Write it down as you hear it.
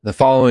The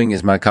following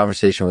is my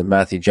conversation with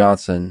Matthew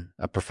Johnson,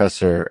 a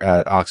professor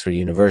at Oxford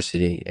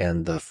University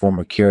and the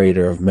former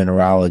curator of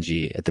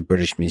mineralogy at the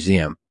British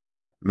Museum.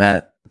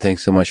 Matt,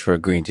 thanks so much for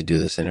agreeing to do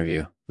this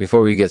interview. Before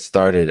we get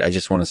started, I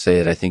just want to say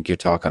that I think your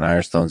talk on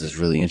Ironstones is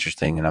really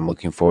interesting and I'm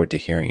looking forward to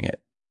hearing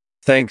it.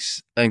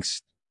 Thanks.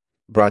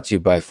 Brought to you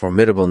by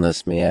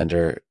Formidableness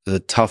Meander, the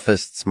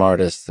toughest,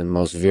 smartest, and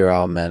most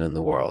virile men in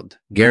the world.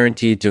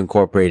 Guaranteed to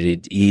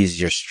incorporate ease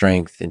your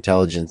strength,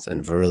 intelligence,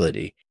 and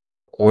virility.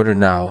 Order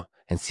now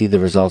and see the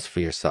results for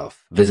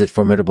yourself. Visit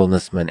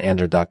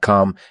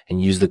formidablenessmeander.com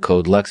and use the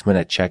code Lexman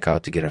at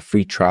checkout to get a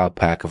free trial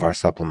pack of our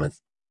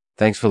supplements.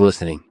 Thanks for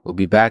listening. We'll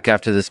be back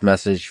after this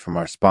message from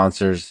our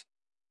sponsors.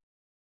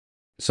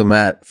 So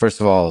Matt, first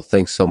of all,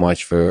 thanks so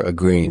much for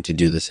agreeing to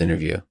do this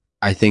interview.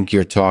 I think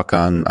your talk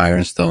on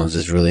Ironstones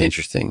is really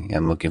interesting.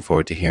 I'm looking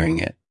forward to hearing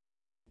it.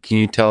 Can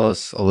you tell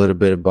us a little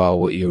bit about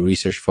what your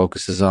research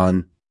focuses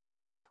on?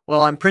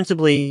 Well, I'm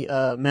principally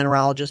a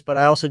mineralogist, but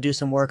I also do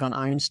some work on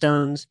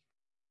ironstones.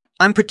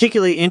 I'm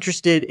particularly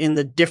interested in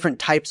the different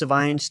types of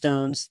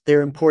ironstones,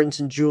 their importance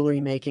in jewelry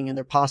making, and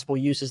their possible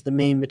use as the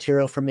main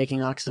material for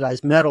making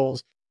oxidized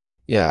metals.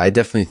 Yeah, I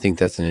definitely think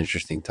that's an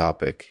interesting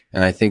topic.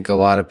 And I think a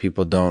lot of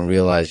people don't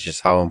realize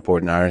just how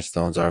important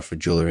ironstones are for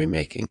jewelry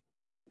making.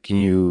 Can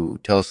you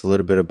tell us a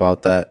little bit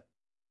about that?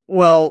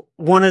 Well,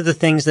 one of the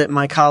things that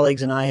my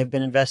colleagues and I have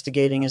been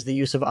investigating is the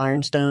use of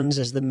ironstones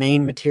as the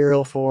main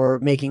material for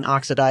making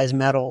oxidized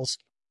metals.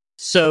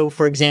 So,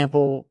 for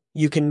example,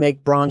 you can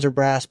make bronze or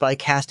brass by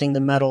casting the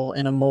metal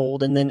in a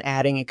mold and then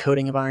adding a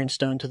coating of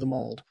ironstone to the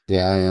mold.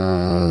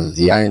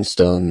 The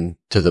ironstone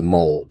to the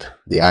mold.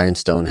 The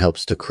ironstone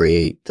helps to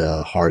create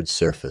the hard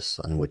surface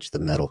on which the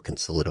metal can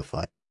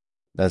solidify.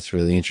 That's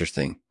really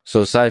interesting.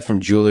 So aside from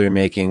jewelry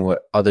making,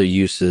 what other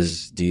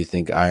uses do you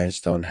think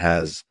ironstone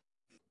has?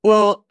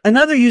 Well,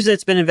 another use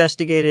that's been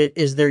investigated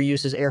is their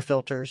use as air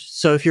filters.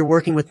 So if you're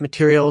working with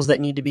materials that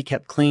need to be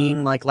kept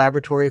clean, like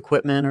laboratory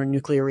equipment or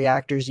nuclear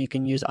reactors, you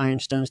can use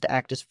ironstones to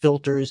act as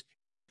filters.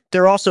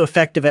 They're also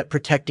effective at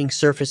protecting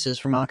surfaces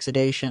from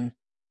oxidation.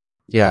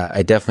 Yeah,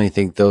 I definitely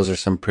think those are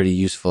some pretty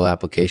useful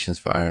applications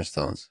for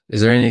ironstones.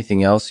 Is there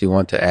anything else you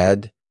want to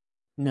add?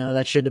 No,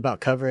 that should about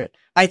cover it.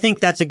 I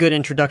think that's a good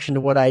introduction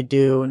to what I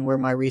do and where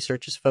my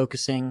research is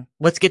focusing.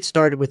 Let's get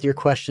started with your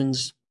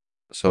questions.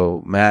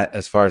 So, Matt,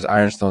 as far as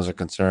ironstones are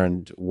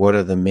concerned, what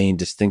are the main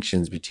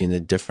distinctions between the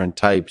different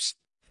types?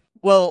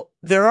 Well,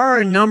 there are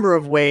a number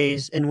of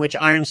ways in which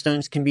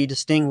ironstones can be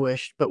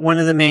distinguished, but one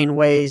of the main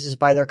ways is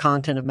by their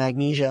content of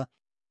magnesia.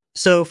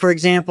 So, for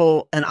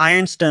example, an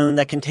ironstone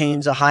that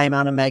contains a high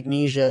amount of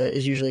magnesia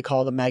is usually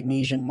called a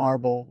magnesian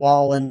marble,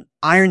 while an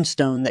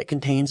ironstone that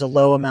contains a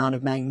low amount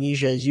of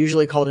magnesia is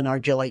usually called an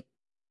argillite.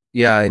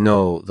 Yeah, I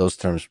know those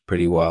terms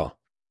pretty well.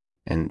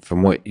 And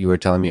from what you were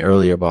telling me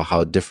earlier about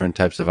how different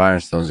types of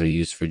ironstones are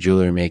used for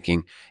jewelry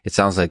making, it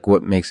sounds like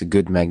what makes a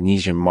good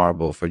magnesian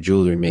marble for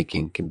jewelry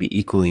making can be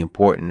equally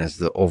important as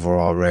the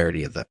overall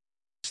rarity of the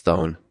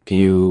stone. Can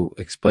you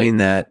explain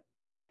that?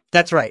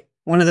 That's right.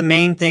 One of the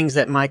main things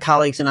that my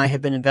colleagues and I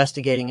have been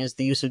investigating is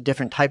the use of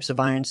different types of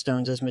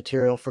ironstones as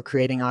material for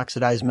creating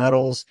oxidized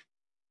metals.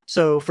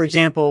 So, for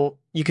example,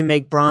 you can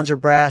make bronze or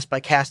brass by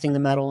casting the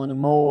metal in a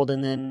mold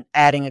and then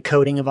adding a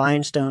coating of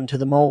ironstone to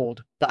the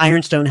mold. The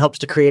ironstone helps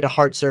to create a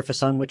hard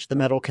surface on which the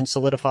metal can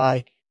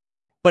solidify.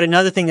 But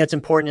another thing that's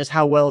important is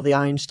how well the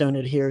ironstone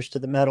adheres to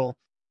the metal.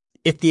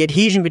 If the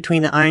adhesion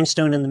between the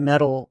ironstone and the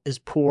metal is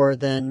poor,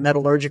 then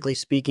metallurgically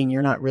speaking,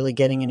 you're not really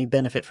getting any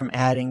benefit from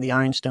adding the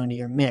ironstone to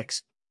your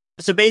mix.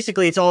 So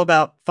basically, it's all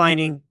about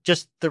finding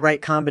just the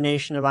right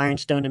combination of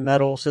ironstone and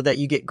metal so that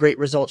you get great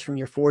results from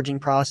your forging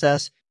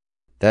process.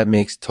 That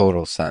makes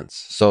total sense.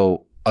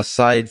 So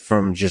aside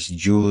from just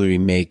jewelry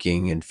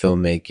making and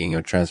filmmaking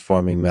or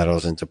transforming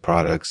metals into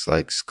products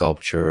like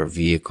sculpture or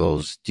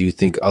vehicles, do you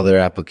think other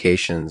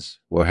applications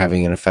where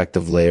having an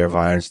effective layer of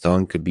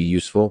ironstone could be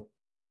useful?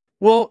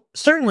 Well,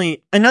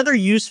 certainly, another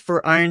use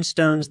for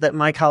ironstones that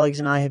my colleagues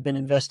and I have been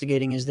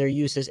investigating is their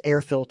use as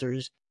air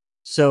filters.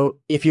 So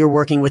if you're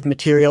working with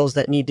materials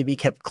that need to be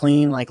kept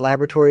clean, like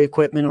laboratory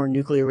equipment or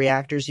nuclear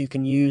reactors, you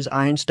can use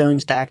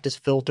ironstones to act as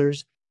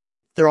filters.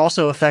 They're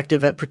also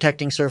effective at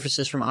protecting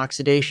surfaces from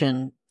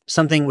oxidation,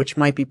 something which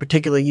might be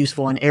particularly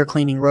useful in air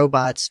cleaning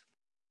robots.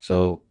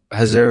 So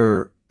has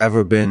there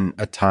ever been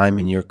a time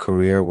in your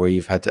career where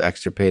you've had to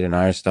extirpate an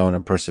ironstone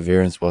and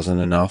perseverance wasn't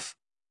enough?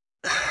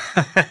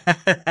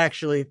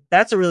 Actually,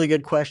 that's a really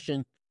good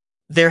question.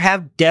 There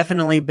have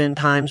definitely been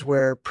times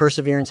where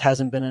perseverance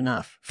hasn't been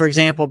enough. For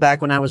example,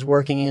 back when I was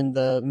working in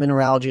the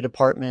mineralogy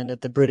department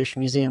at the British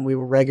Museum, we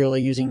were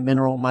regularly using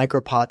mineral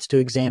micropots to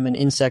examine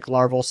insect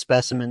larval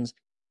specimens.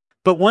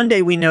 But one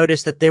day we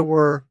noticed that there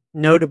were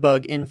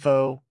notabug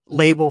info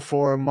label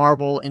for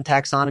marble and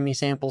taxonomy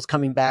samples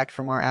coming back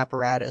from our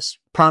apparatus,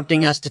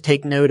 prompting us to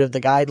take note of the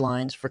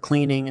guidelines for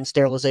cleaning and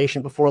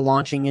sterilization before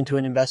launching into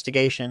an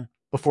investigation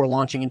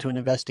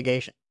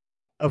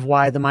of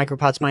why the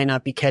micropots might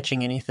not be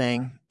catching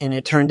anything. And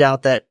it turned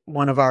out that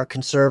one of our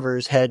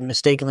conservers had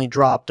mistakenly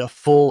dropped a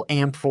full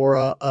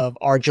amphora of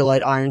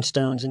argillite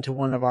ironstones into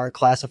one of our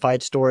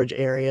classified storage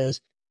areas.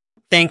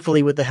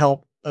 thankfully, with the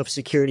help of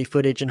security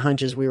footage and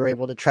hunches, we were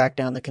able to track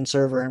down the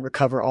conserver and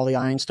recover all the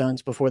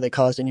ironstones before they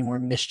caused any more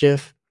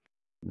mischief.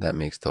 That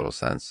makes total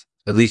sense.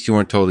 At least you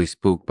weren't totally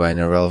spooked by an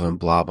irrelevant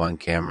blob on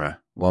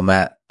camera. Well,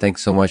 Matt,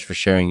 thanks so much for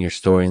sharing your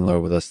story and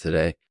lore with us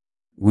today.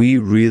 We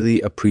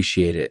really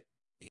appreciate it.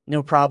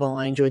 No problem.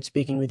 I enjoyed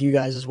speaking with you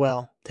guys as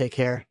well. Take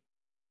care.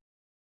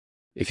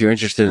 If you're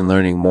interested in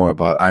learning more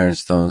about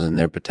ironstones and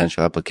their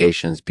potential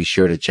applications, be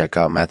sure to check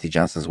out Matthew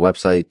Johnson's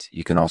website.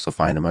 You can also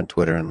find him on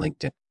Twitter and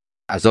LinkedIn.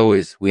 As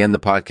always, we end the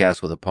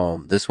podcast with a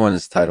poem. This one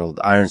is titled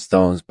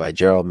Ironstones by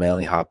Gerald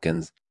Manley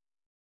Hopkins.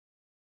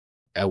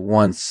 At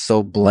once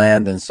so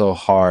bland and so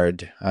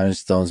hard,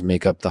 ironstones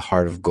make up the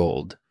heart of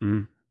gold.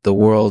 The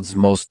world's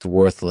most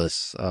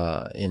worthless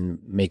in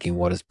making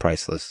what is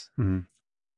priceless.